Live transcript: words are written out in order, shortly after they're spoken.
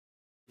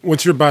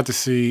What you're about to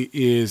see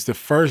is the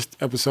first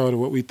episode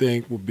of what we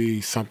think will be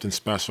something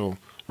special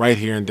right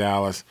here in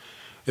Dallas.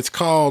 It's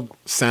called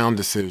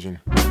SOUNDECISION.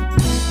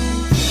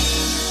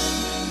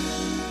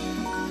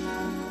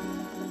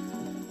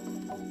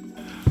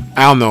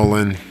 Al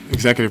Nolan,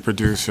 executive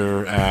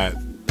producer at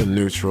the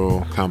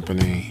NTRL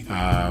Company.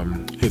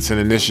 It's an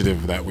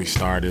initiative that we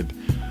started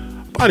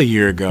about a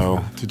year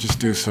ago to just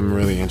do some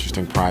really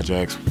interesting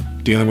projects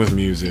dealing with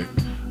music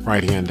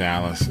right here in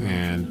Dallas,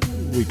 and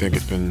we think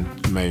it's been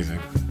amazing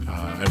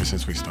ever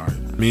since we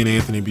started. Me and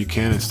Anthony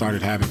Buchanan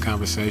started having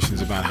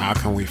conversations about how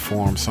can we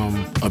form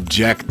some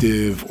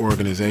objective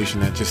organization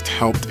that just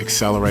helped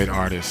accelerate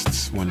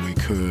artists when we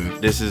could.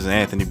 This is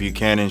Anthony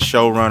Buchanan,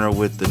 showrunner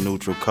with the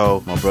NTRL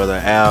Co. My brother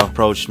Al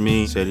approached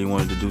me, said he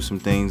wanted to do some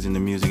things in the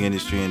music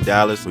industry in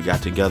Dallas. We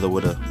got together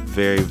with a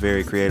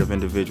very creative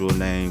individual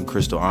named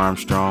Crystal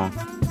Armstrong,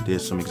 did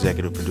some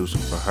executive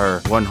producing for her.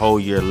 1 whole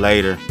year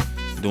later,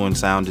 doing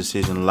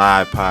SOUNDECISION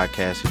live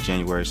podcast at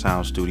January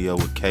Sound Studio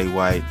with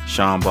KAYWHT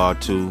Shawn Baugh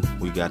II.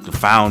 We got the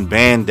Found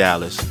Band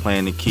Dallas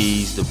playing the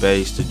keys, the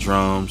bass, the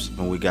drums,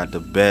 and we got the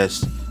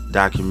best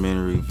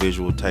documentary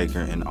visual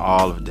taker in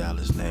all of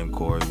Dallas named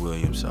Corey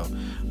Williams. So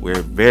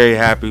we're very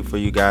happy for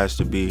you guys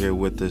to be here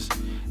with us,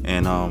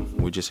 and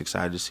we're just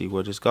excited to see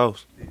where this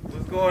goes.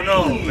 What's going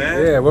on,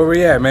 man? Yeah, where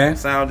we at, man?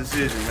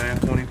 SOUNDECISION, man,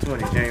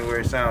 2020,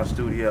 January Sound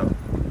Studio.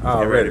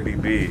 Oh, get ready to be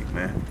big,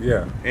 man.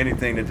 Yeah.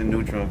 Anything that the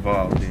NTRL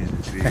involved in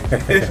is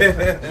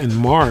big. In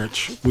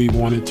March, we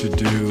wanted to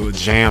do a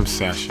jam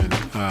session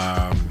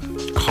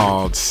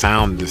called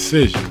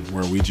SOUNDECISION,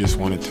 where we just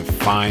wanted to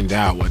find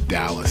out what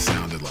Dallas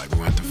sounded like.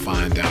 We wanted to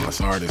find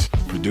Dallas artists,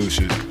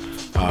 producers,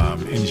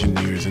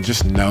 engineers, and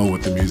just know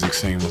what the music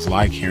scene was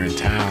like here in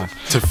town.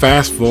 To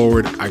fast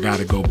forward, I got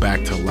to go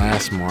back to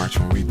last March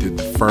when we did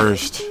the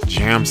first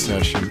jam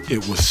session.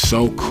 It was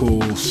so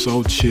cool,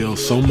 so chill,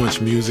 so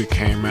much music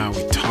came out.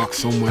 We talked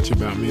so much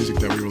about music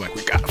that we were like,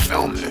 we got to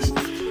film this.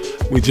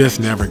 We just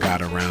never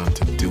got around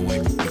to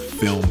doing the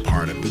film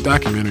part of it. The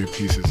documentary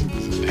piece is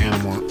an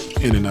animal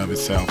in and of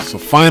itself. So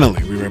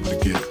finally, we were able to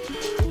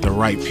get the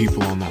right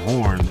people on the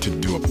horn to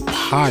do a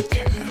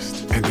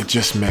podcast. And it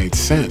just made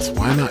sense.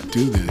 Why not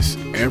do this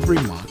every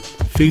month,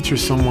 feature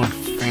someone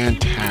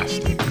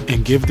fantastic,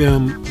 and give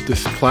them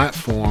this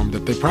platform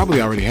that they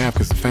probably already have,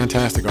 because the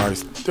fantastic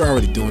artists, they're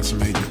already doing some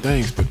major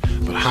things. But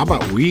how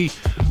about we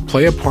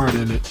play a part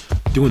in it,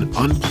 do an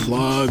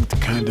unplugged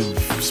kind of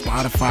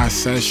Spotify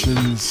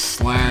sessions /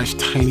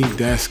 tiny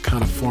desk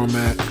kind of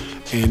format,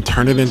 and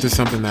turn it into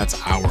something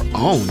that's our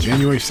own.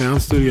 January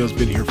Sound Studio has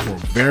been here for a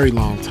very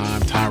long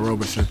time. Ty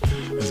Roberson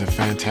is a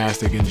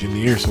fantastic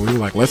engineer, so we were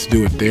like, let's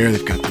do it there.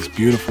 They've got this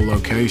beautiful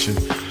location.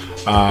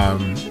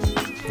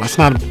 Let's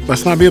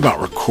not be about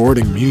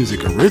recording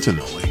music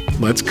originally.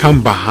 Let's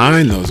come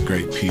behind those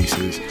great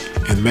pieces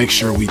and make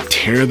sure we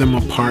tear them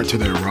apart to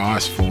their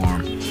rawest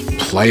form,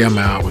 play them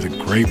out with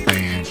a great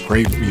band,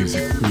 great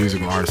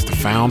musical artists. The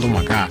Found, oh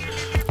my God.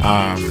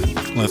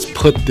 Let's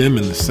put them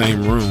in the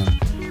same room,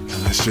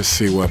 and let's just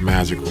see what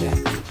magical,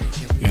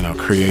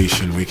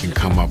 creation we can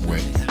come up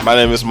with. My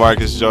name is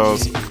Marcus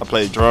Jones. I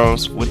play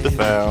drums with the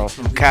Found.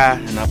 I'm Kai,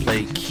 and I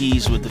play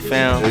keys with the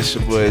Found. It's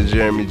your boy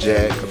Jeremy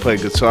Jack. I play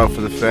guitar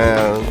for the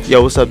Found.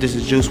 Yo, what's up? This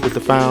is Juice with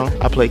the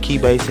Found. I play key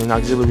bass and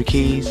auxiliary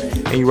keys,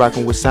 and you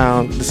rocking with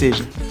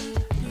SOUNDECISION.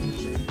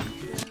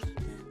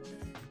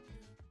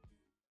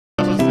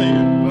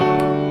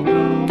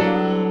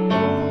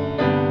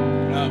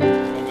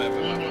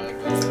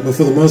 But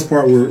for the most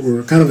part,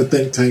 we're kind of a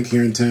think tank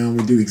here in town.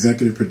 We do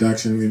executive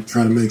production. We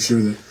try to make sure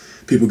that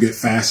people get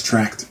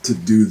fast-tracked to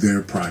do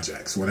their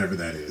projects, whatever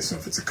that is. So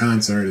if it's a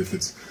concert, if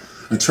it's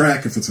a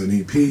track, if it's an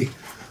EP,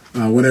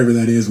 whatever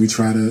that is, we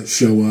try to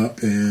show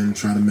up and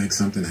try to make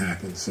something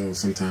happen. So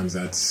sometimes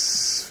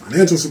that's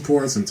financial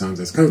support, sometimes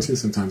that's coaching,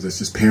 sometimes that's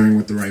just pairing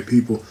with the right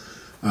people.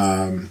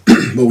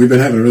 But we've been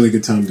having a really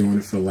good time doing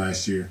it for the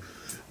last year.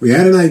 We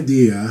had an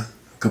idea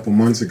a couple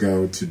months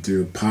ago to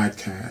do a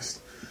podcast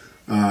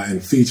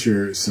and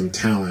feature some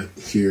talent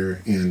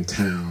here in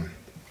town.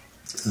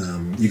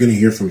 You're going to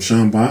hear from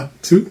Shawn Baugh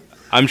II.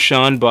 I'm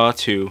Shawn Baugh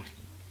II.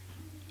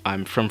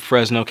 I'm from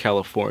Fresno,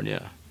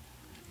 California,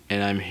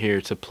 and I'm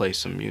here to play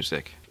some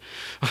music.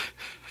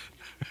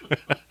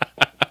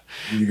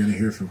 You're going to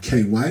hear from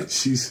KAYWHT.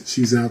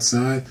 She's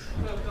outside.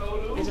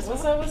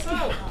 What's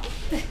up?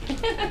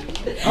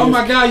 Oh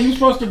my God, you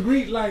supposed to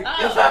greet like,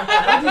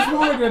 I just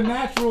wanted a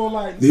natural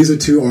like. These are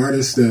two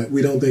artists that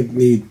we don't think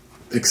need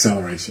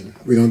acceleration.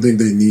 We don't think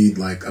they need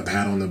like a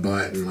pat on the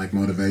butt and like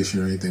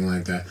motivation or anything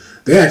like that.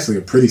 They actually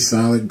are pretty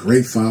solid,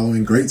 great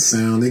following, great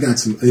sound. They got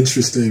some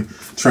interesting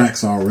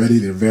tracks already.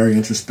 They're very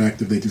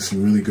introspective. They do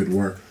some really good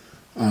work.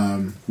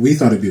 We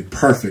thought it'd be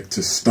perfect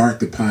to start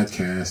the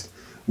podcast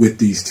with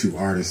these two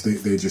artists.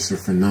 They just are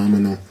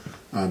phenomenal.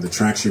 The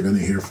tracks you're going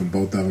to hear from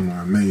both of them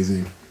are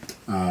amazing.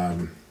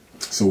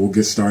 So we'll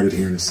get started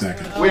here in a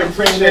second. We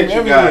appreciate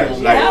you guys,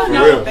 like for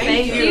real.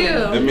 Thank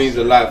you. It means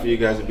a lot for you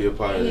guys to be a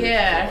part of it.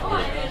 Yeah,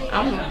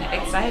 I'm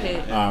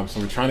excited. So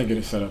we're trying to get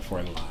it set up for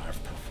a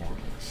live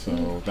performance.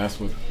 So that's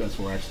what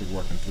we're actually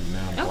working through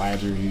now. I'm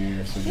glad you're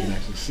here, so you can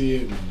actually see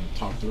it and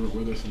talk through it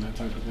with us and that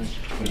type of thing.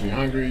 But if you're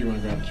hungry, you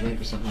want to grab a drink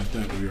or something like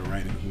that, we are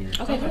right in here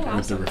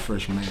with the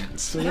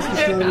refreshments. So let's get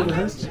started with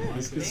rehearsal.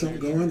 Let's get something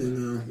going,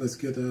 and let's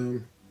get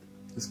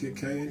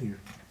Kay in here.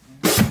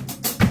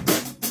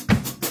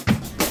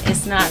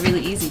 It's not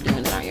really easy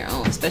doing it on your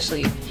own,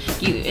 especially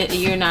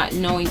you're not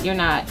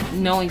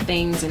knowing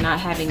things and not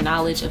having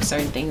knowledge of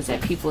certain things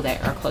that people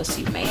that are close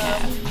to you may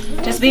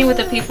have. Just being with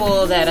the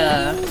people that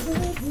I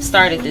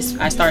started this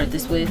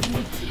with,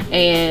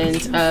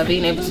 and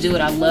being able to do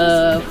what I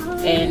love,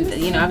 and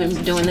I've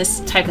been doing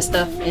this type of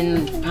stuff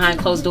behind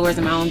closed doors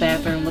in my own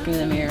bathroom, looking in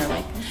the mirror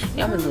like,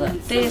 I'm gonna do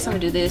like this, I'm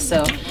gonna do this.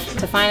 So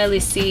to finally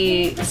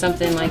see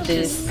something like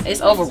this,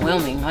 it's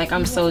overwhelming. Like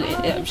I'm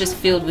just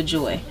filled with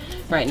joy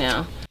right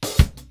now.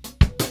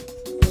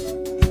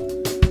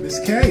 Miss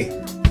Kay,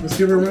 let's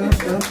give her a round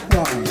of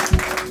applause.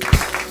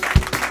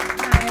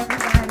 Hi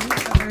everybody.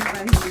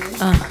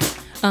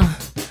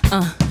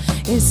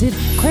 Is it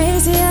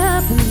crazy?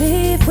 I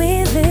believe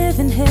we live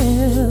in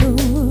hell.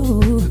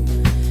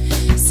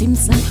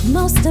 Seems like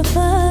most of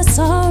us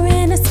are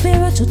in a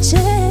spiritual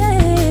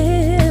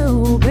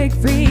jail. Break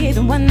free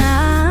the one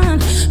night,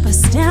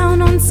 bust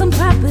down on some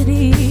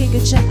property,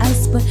 get your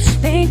ice, but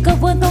think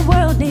of what the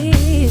world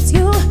needs.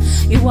 You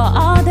are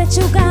all that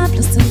you got,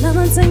 plus the loved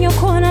ones in your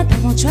corner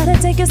that won't try to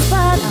take your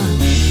spot.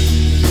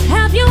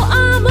 Have your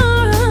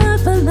armor up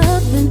for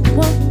loving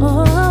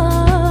war.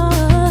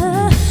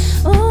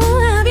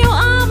 Have your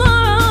armor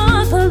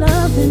up for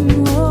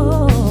loving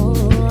war.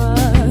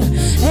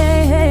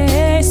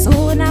 Hey, so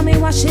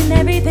washing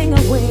everything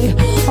away.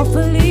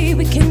 Hopefully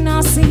we can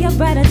all see a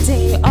brighter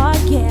day. Oh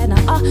yeah,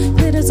 now all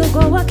glitters will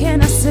go, what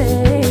can I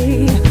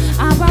say?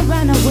 I won't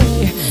run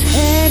away.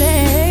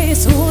 Hey,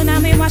 soon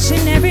I'm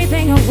washing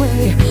everything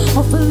away.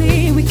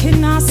 Hopefully we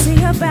can all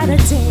see a brighter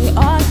day.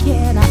 Oh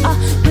yeah, now all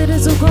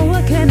glitters will go,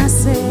 what can I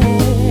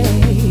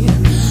say?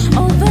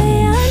 Over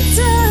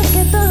yonder,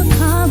 get the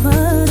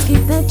commas,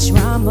 keep the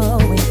drama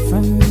away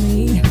from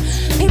me.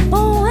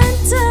 People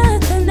wonder,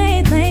 then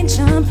they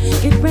jump,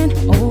 get ran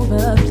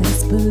over,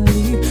 please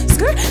believe.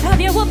 Skirt, have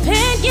your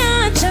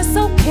opinion, just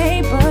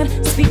okay, but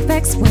speak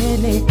facts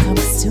when it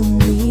comes to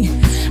me.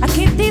 I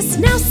keep these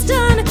nails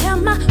done, I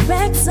count my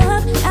racks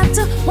up,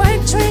 after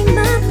work, drain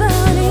my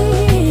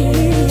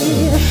body.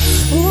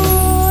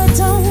 Ooh,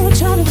 don't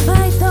try to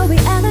fight the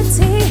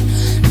reality.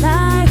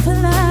 Life,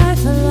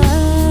 life,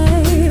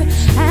 life.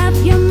 Have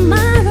your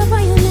mind right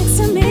while you're next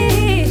to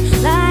me.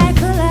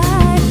 Life,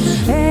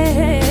 life.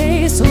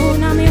 Hey,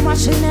 soon I'm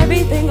washing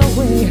everything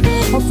away.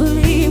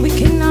 Hopefully we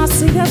can all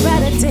see a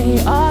brighter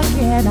day. Oh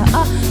yeah, now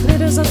all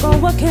glitters will go,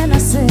 what can I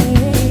say?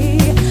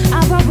 I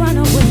won't run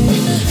away.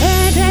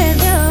 And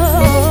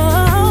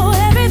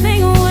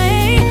everything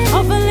away.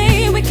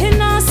 Hopefully we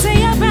can all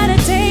see a brighter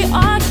day.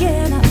 Oh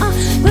yeah, now all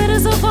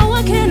glitters will go,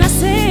 what can I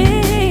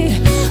say?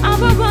 I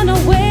won't run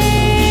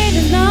away.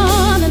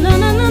 No, no, no,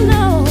 no, no,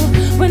 no.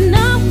 Run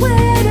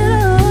away.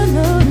 No,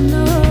 no,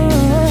 no.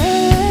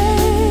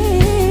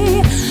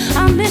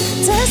 I'm in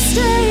to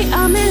stay.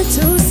 I'm in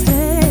to stay.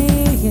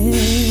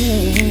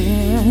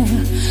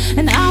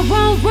 And I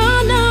won't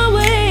run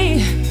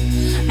away.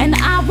 And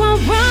I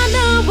won't run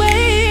away.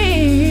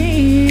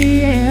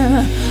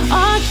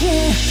 Oh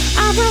yeah, I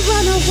won't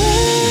run away.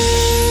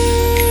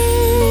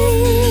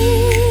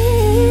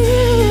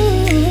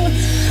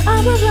 I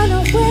won't run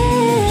away.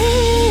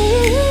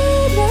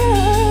 No.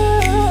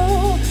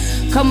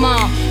 Come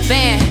on,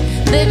 band,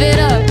 live it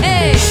up,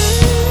 hey.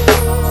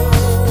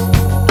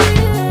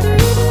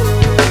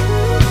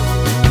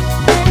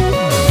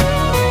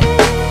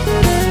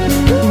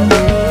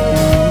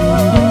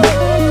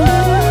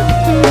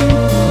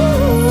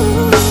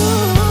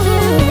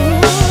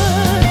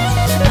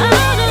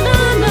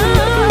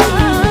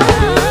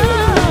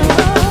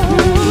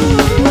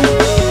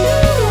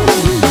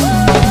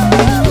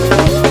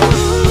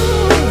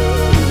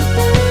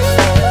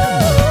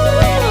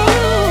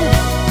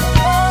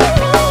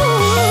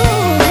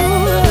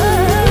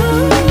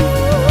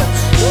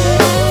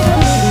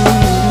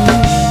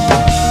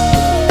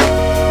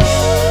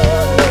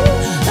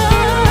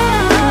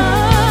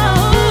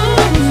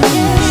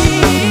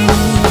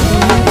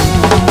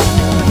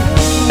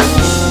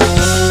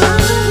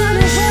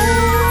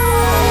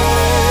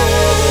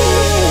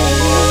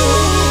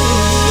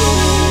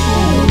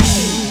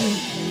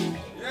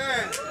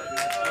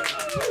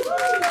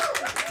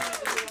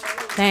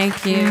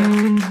 Thank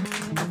you.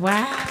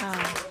 Wow.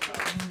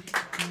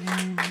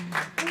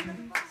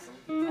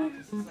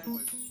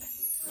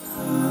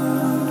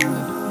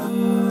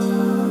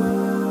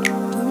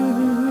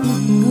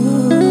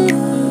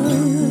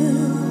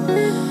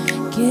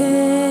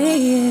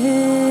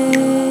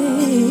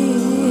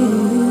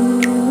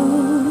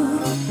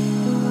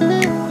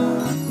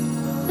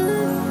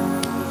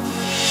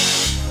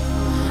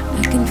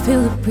 I can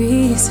feel the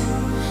breeze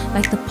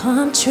like the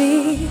palm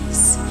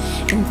trees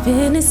in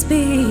Venice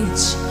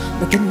Beach,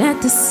 looking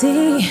at the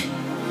sea.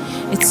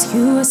 It's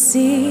you I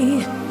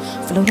see,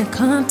 floating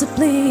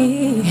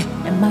comfortably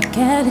in my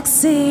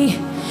galaxy.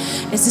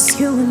 It's just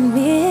you and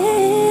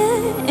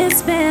me.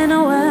 It's been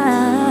a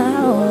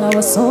while. I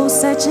was soul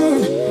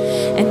searching,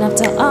 and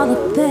after all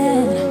of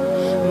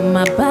that,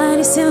 my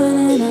body's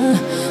feeling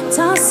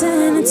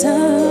tossing and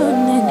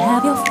turning.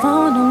 Have your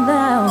phone on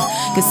loud,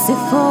 'cause if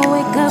I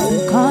wake up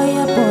and call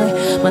you boy,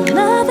 my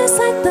love is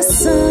like the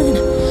sun.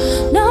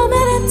 No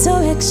matter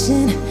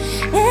direction,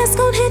 it's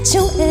gonna hit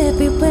you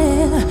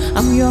everywhere.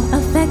 I'm your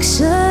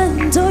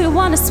affection. Do you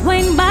wanna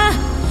swing by?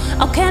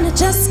 Or can I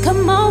just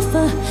come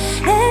over?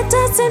 It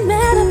doesn't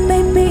matter,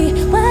 baby,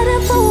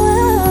 whatever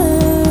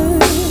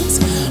works.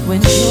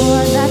 When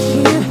you're not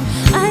here,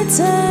 I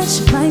touch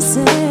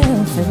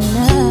myself at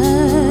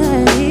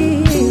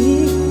night.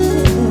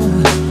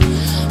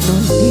 No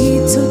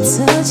need to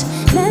touch,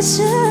 let's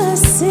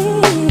just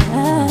see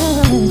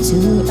eye to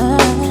eye.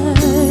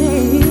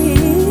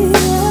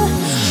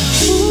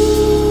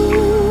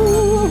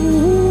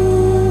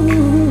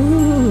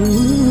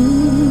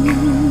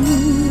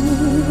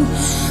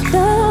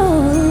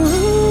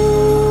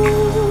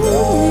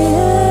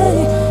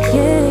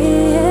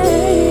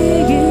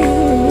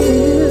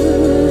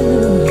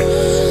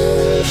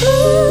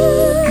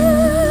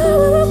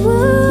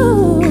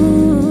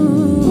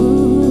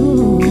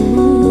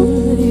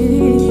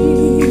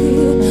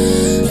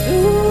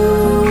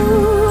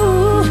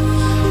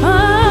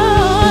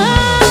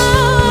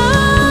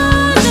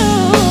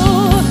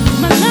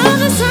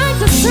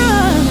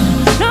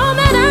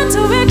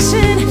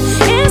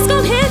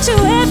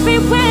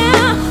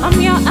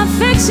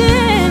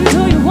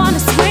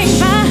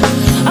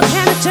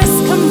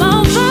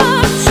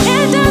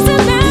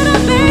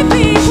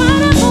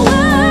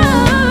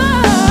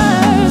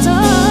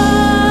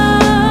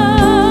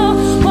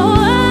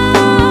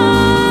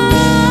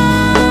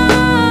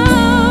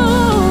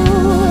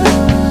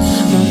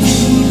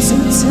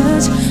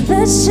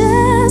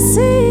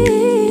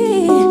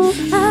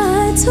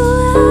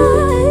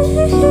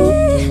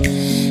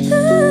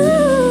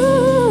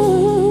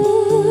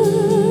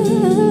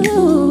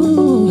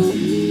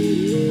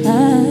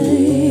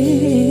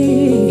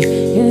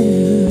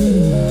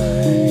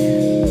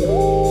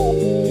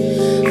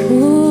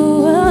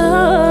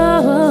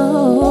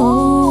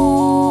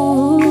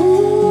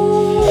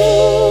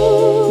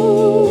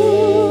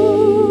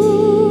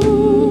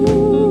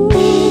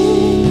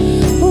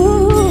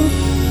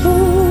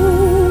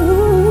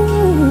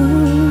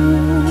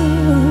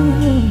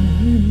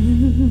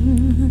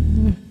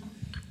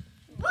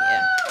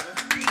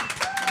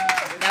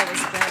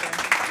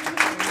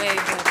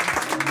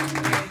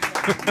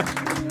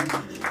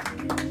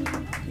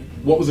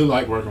 What was it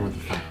like working with the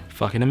fam?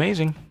 Fucking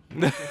amazing.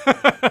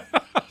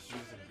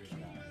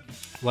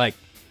 Like,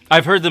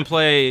 I've heard them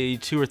play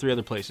 2 or 3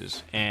 other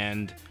places,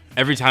 and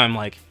every time I'm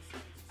like,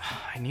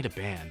 I need a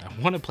band. I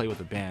want to play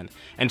with a band.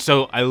 And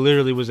so I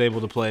literally was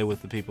able to play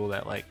with the people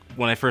that, like,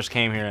 when I first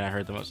came here and I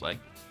heard them, I was like,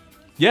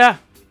 yeah,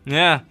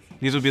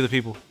 these would be the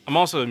people. I'm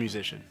also a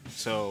musician,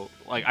 so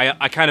like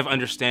I kind of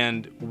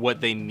understand what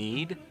they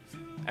need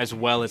as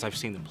well as I've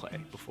seen them play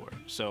before.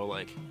 So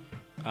like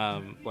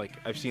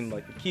I've seen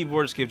like the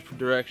keyboardist give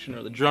direction,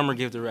 or the drummer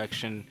give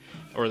direction,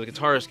 or the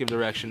guitarist give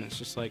direction. It's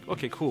just like,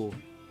 okay, cool.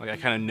 Like I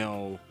kind of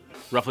know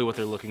roughly what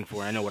they're looking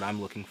for. I know what I'm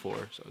looking for.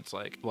 So it's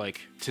like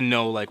to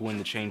know like when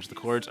to change the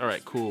chords. All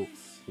right, cool.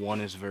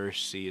 1 is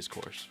verse, C is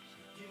chorus.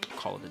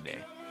 Call it a day.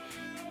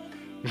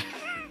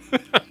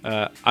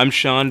 I'm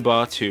Shawn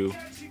Baugh II.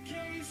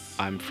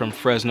 I'm from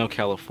Fresno,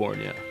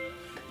 California,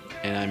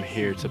 and I'm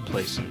here to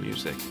play some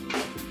music.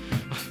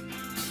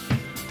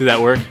 Did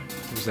that work?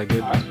 Was that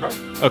good?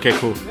 Okay,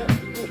 cool.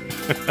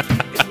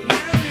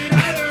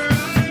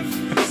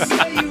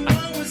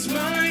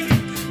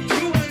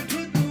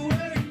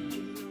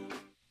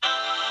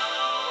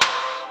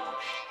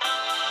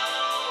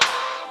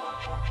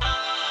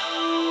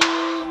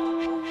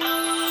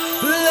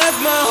 Left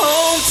my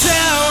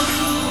hometown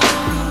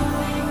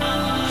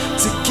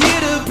to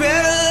get a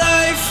better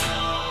life.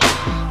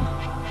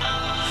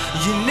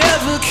 You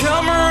never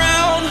come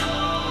around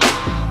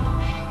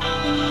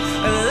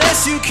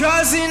unless you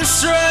causing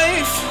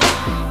strife.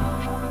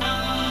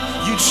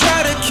 You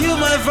try to kill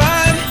my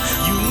vibe,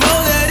 you know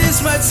that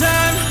it's my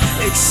time.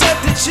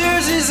 Except the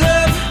jersey's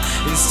up,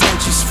 instead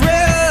you spread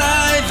a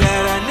lie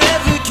that I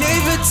never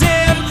gave a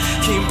damn.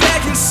 Came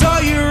back and saw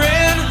you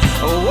ran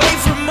away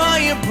from all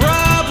your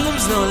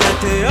problems. Know that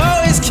they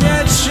always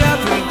catch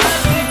up, and I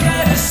think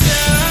I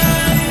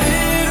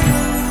decided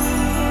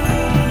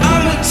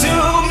I'ma do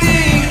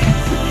me,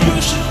 you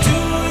should do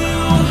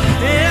you.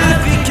 And I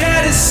think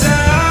I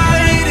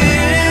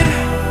decided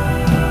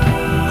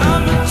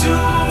I'ma do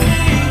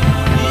me,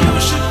 you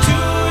should do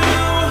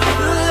you.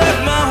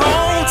 Left my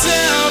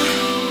hometown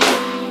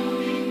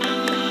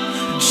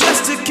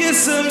just to get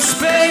some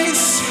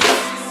space.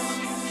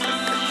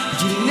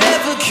 You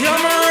never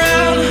come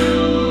around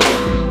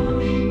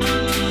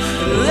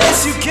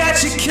unless you got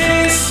your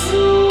case.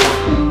 You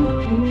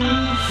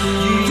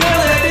know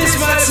that it's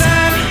my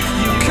time.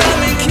 You come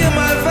and kill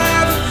my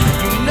vibe.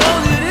 You know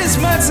that it's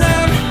my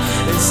time.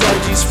 It's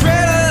like you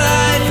spread a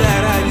lie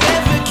that I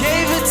never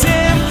gave a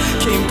damn.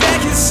 Came back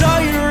and saw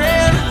you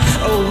ran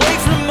away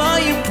from all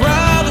your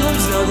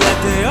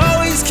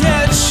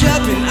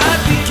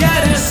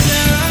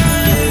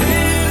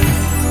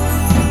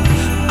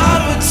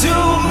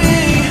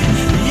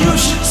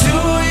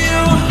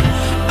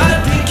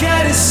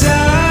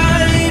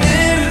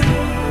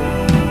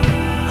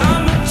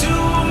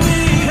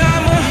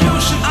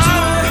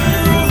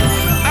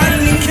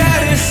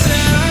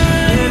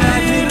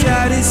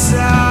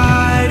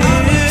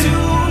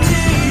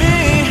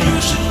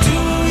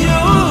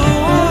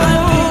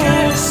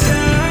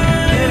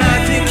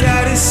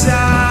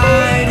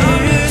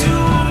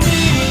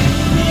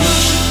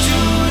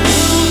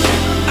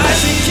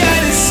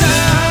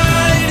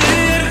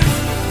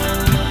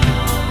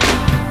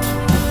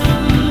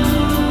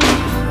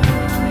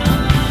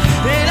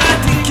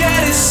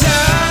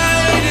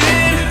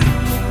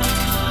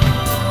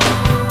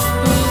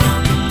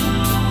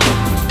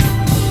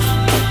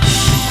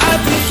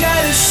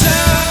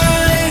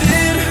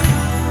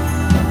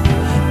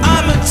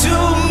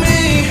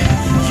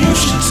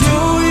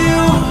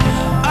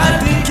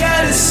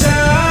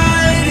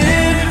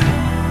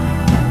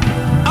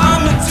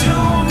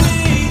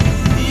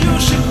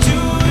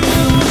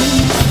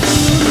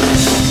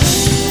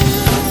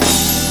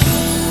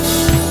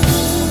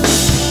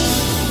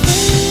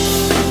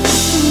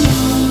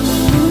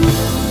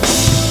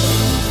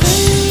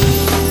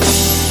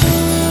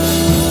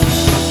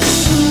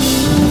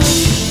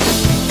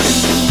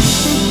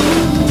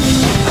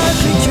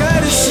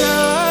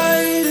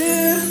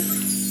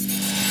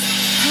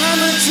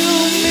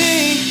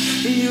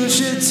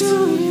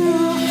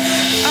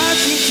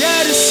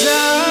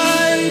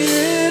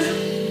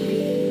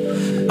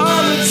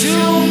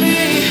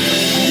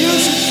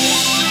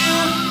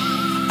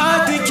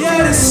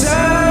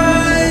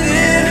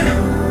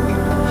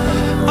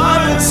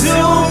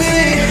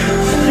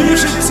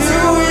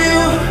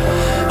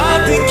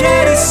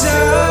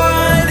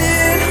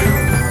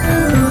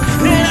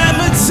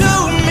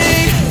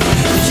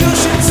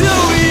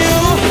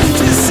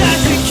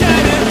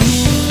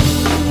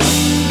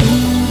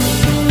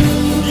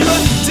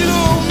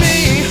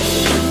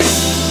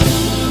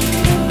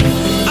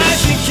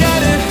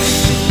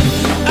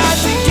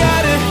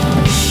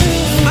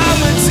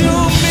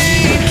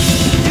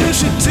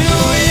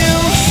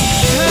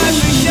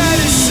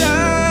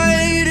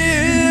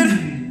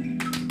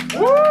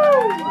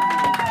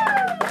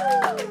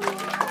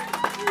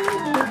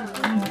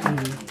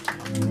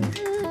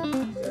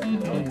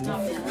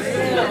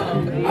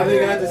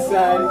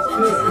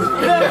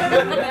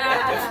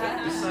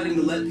Deciding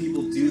to let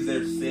people do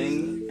their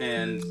thing,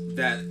 and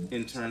that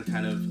in turn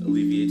kind of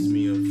alleviates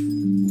me of,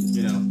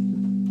 you know,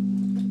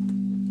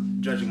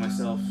 judging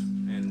myself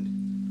and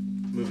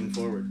moving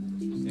forward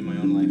in my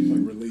own life.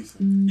 Like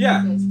releasing.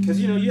 Yeah, because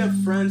you know, you have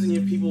friends and you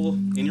have people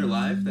in your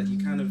life that you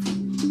kind of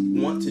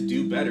want to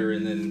do better,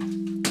 and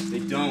then they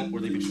don't, or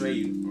they betray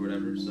you, or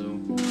whatever. So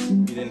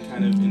you then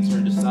kind of in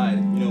turn decide,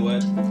 you know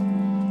what,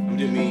 I'm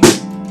doing me.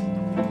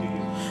 You do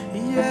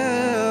you. Yeah.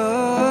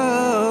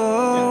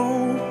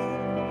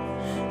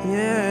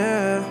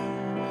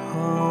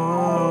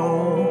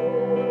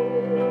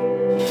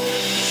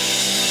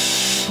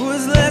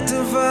 What's left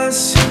of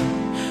us?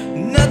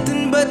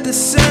 Nothing but the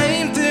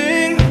same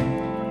thing.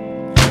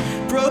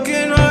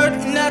 Broken heart,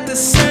 not the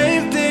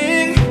same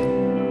thing.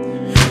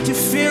 You're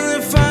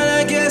feeling fine,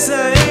 I guess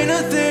I ain't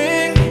a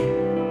thing.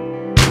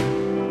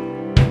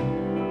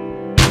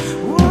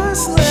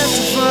 What's left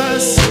of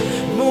us?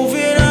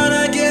 Moving on,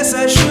 I guess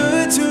I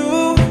should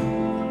too.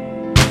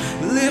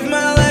 Live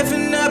my life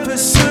and not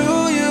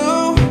pursue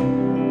you.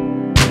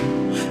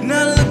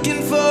 Not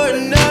looking for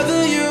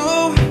another you.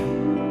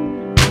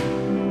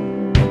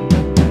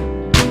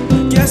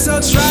 Guess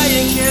I'll try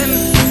again.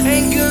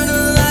 Ain't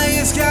gonna lie,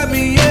 it's got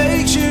me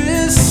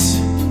anxious.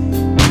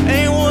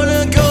 Ain't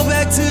wanna go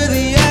back to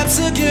the apps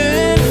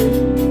again.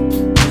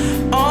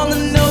 On the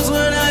nose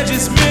when I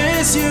just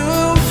miss you.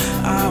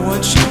 I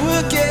want you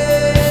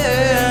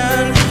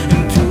again.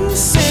 And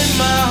peace in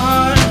my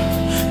heart.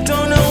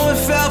 Don't know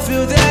if I'll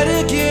feel that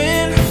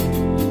again.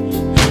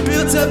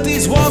 Built up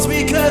these walls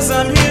because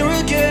I'm here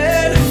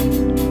again.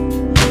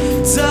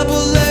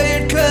 Double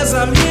layered cause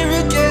I'm here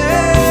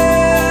again.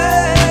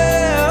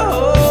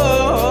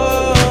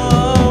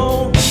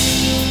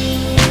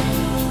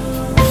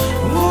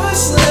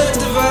 What's left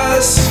of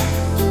us?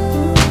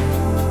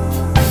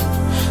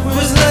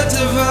 What's left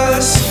of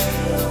us?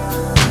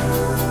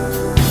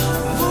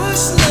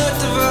 What's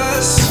left of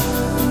us?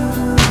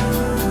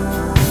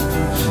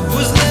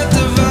 What's left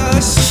of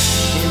us?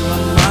 In my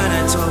mind I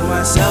told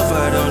myself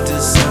I don't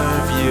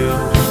deserve you.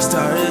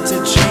 Started to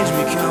change,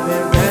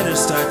 becoming better,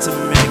 start to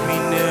make me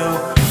new.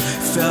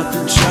 Felt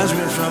the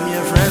judgment from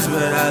your friends,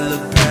 but I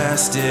look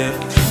past it.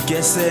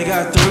 Guess they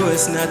got through,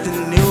 it's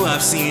nothing new,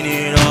 I've seen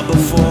it all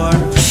before.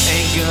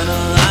 Ain't gonna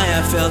lie,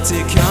 I felt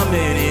it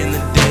coming in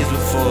the days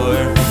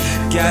before.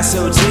 Got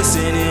so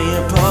distant in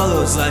your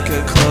polos like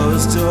a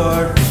closed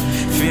door.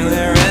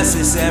 Feeling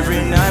restless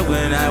every night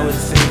when I would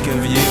think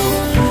of you.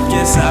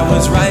 Guess I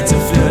was right to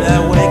feel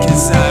that way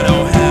cause I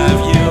don't have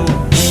you.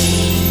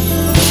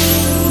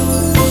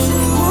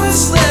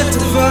 What's left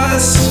of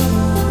us?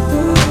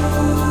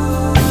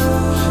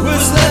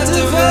 What's left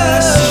of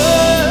us?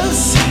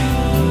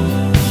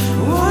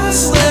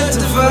 What's left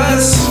of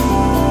us?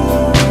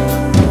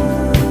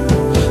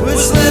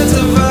 What's left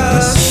of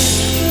us?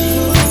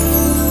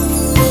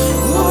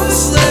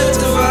 What's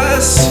left of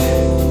us?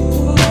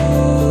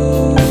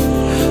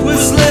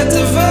 What's left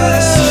of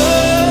us?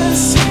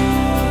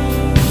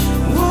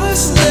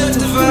 What's left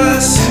of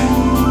us?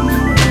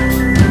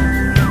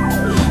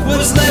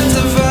 What's left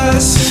of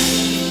us?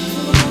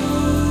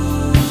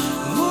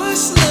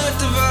 What's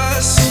left of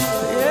us?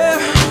 Yeah,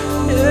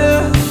 yeah,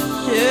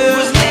 yeah.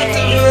 What's left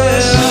of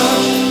us?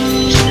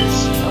 It's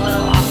a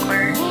little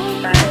awkward,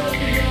 but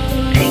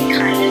they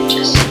kind of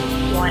just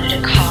wanted to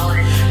call it.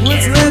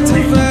 What's left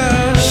of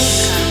us?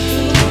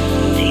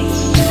 Things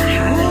that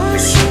haven't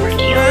really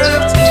working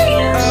out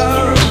between us.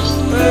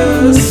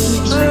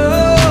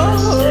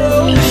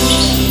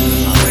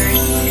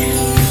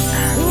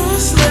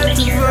 What's left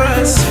of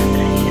us?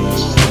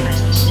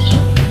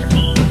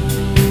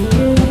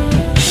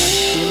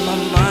 In my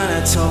mind I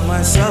told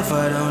myself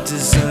I don't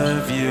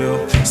deserve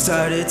you.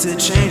 Started to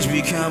change,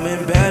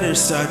 becoming better,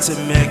 start to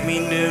make me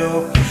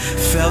new.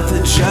 Felt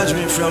the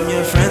judgment from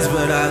your friends,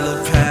 but I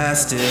look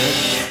past it.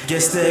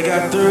 Guess they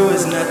got through,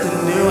 it's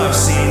nothing new, I've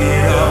seen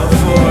it all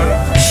before.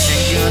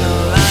 Ain't gonna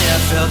lie, I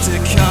felt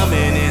it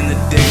coming in the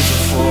days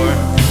before.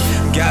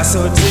 Got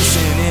so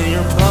distant in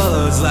your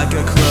polos like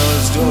a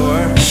closed door.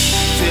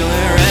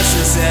 Feeling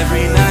restless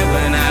every night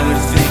when I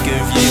would think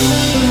of you.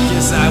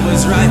 Guess I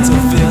was right to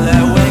feel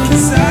that way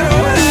cause I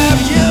don't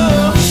have you.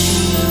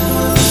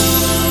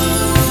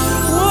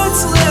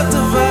 What's left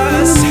of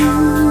us?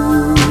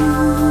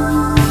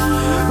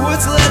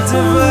 What's left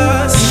of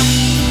us?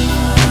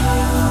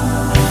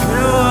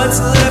 What's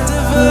left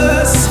of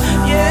us?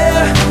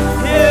 Yeah,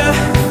 yeah.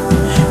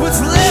 What's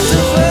left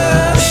of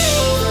us?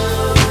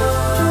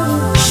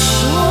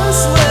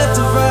 What's left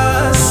of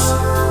us?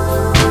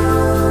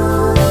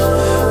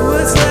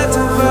 What's left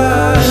of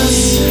us?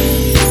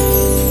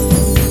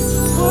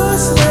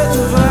 What's left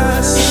of us?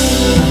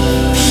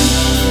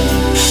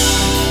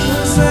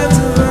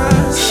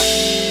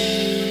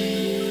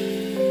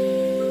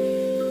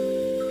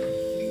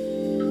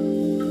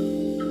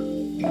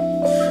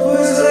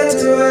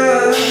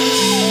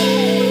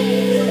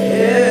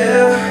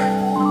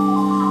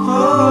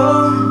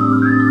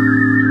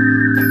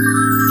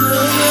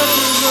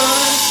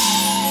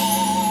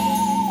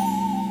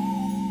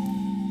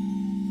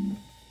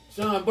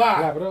 Shawn Baugh.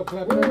 Clap it up,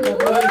 clap it up, clap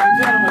it up. Ladies and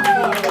gentlemen,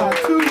 Shawn Baugh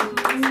II.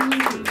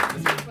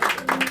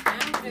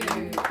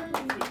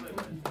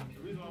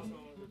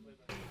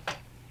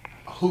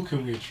 Who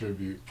can we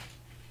attribute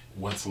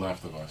What's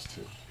Left of Us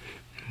to?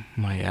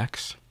 My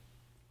ex.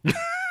 That's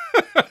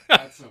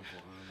simple,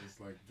 huh? It's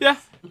like Yeah,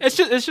 it's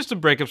just a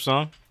breakup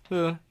song.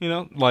 You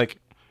know, like.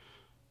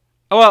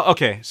 Oh well,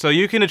 okay. So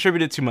you can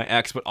attribute it to my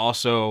ex, but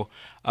also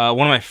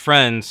one of my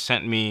friends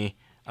sent me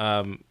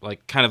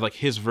like kind of like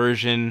his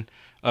version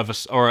of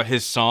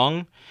his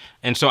song,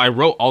 and so I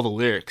wrote all the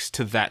lyrics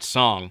to that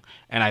song,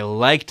 and I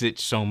liked it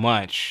so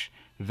much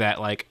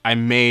that like I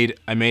made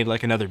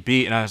like another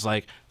beat, and I was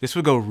like, this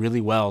would go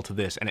really well to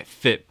this, and it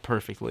fit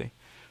perfectly.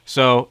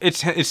 So it's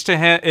to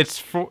him.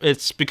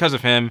 It's because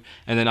of him,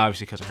 and then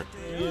obviously because of her.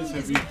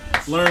 Have you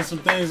learned some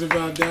things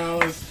about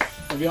Dallas?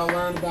 Have y'all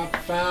learned about the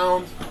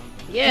Found?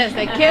 Yes,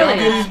 they kill it.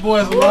 Give these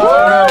boys a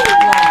lot.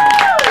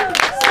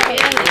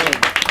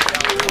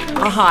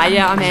 Oh, hi,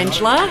 yeah, I'm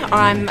Angela.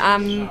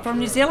 I'm from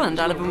New Zealand.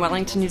 I live in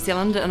Wellington, New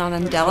Zealand, and I'm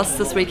in Dallas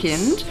this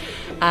weekend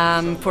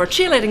for a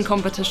cheerleading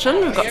competition.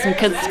 We've got some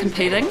kids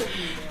competing.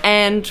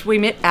 And we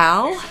met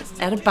Al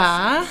at a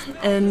bar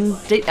in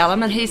Deep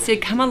Ellum, and he said,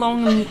 come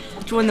along and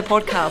join the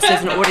podcast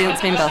as an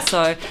audience member.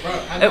 So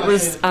it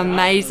was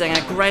amazing,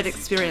 a great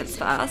experience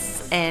for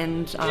us,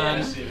 and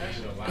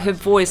her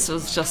voice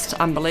was just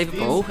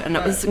unbelievable, and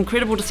it was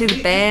incredible to see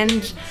the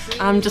band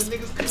just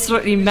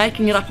absolutely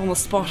making it up on the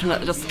spot, and it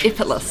was just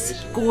effortless,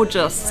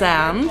 gorgeous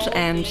sound,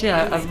 and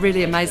yeah, a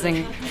really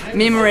amazing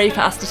memory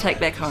for us to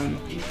take back home.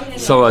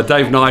 So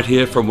Dave Knight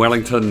here from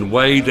Wellington,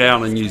 way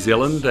down in New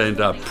Zealand, and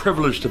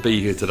privileged to be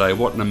here today.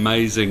 What an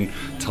amazing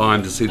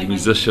time to see the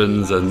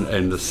musicians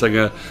and the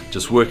singer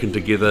just working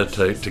together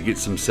to get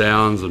some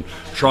sounds and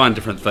trying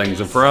different things.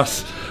 And for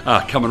us,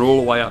 coming all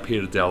the way up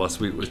here to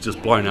Dallas, it was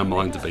just blowing our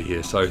mind to be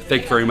here. So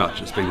thank you very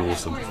much. It's been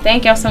awesome.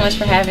 Thank y'all so much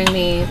for having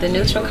me. The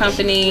Neutral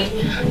Company,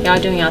 y'all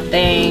doing y'all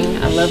thing.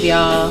 I love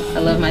y'all. I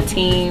love my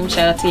team.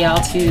 Shout out to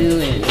y'all too.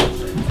 And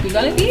we're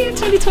gonna be in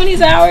 2020's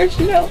hours,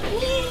 you know.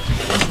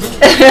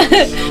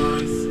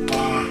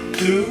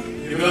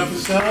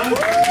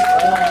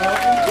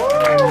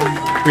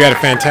 We had a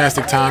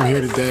fantastic time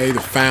here today. The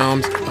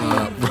Found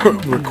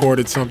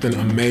recorded something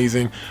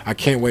amazing. I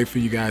can't wait for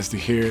you guys to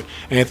hear it.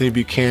 Anthony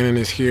Buchanan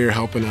is here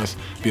helping us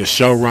be a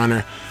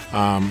showrunner.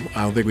 I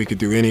don't think we could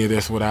do any of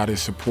this without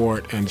his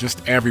support, and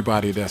just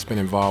everybody that's been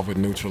involved with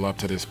Neutral up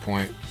to this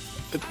point.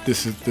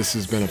 This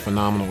has been a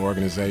phenomenal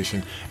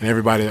organization, and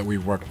everybody that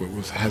we've worked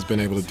with has been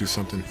able to do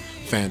something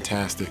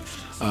fantastic.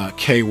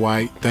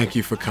 KAYWHT, thank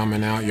you for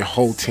coming out. Your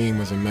whole team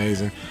was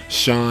amazing.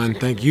 Shawn,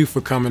 thank you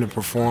for coming to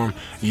perform.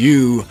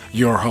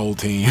 Your whole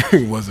team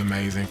was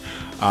amazing.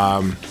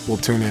 We'll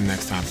tune in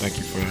next time. Thank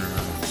you for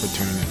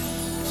tuning in.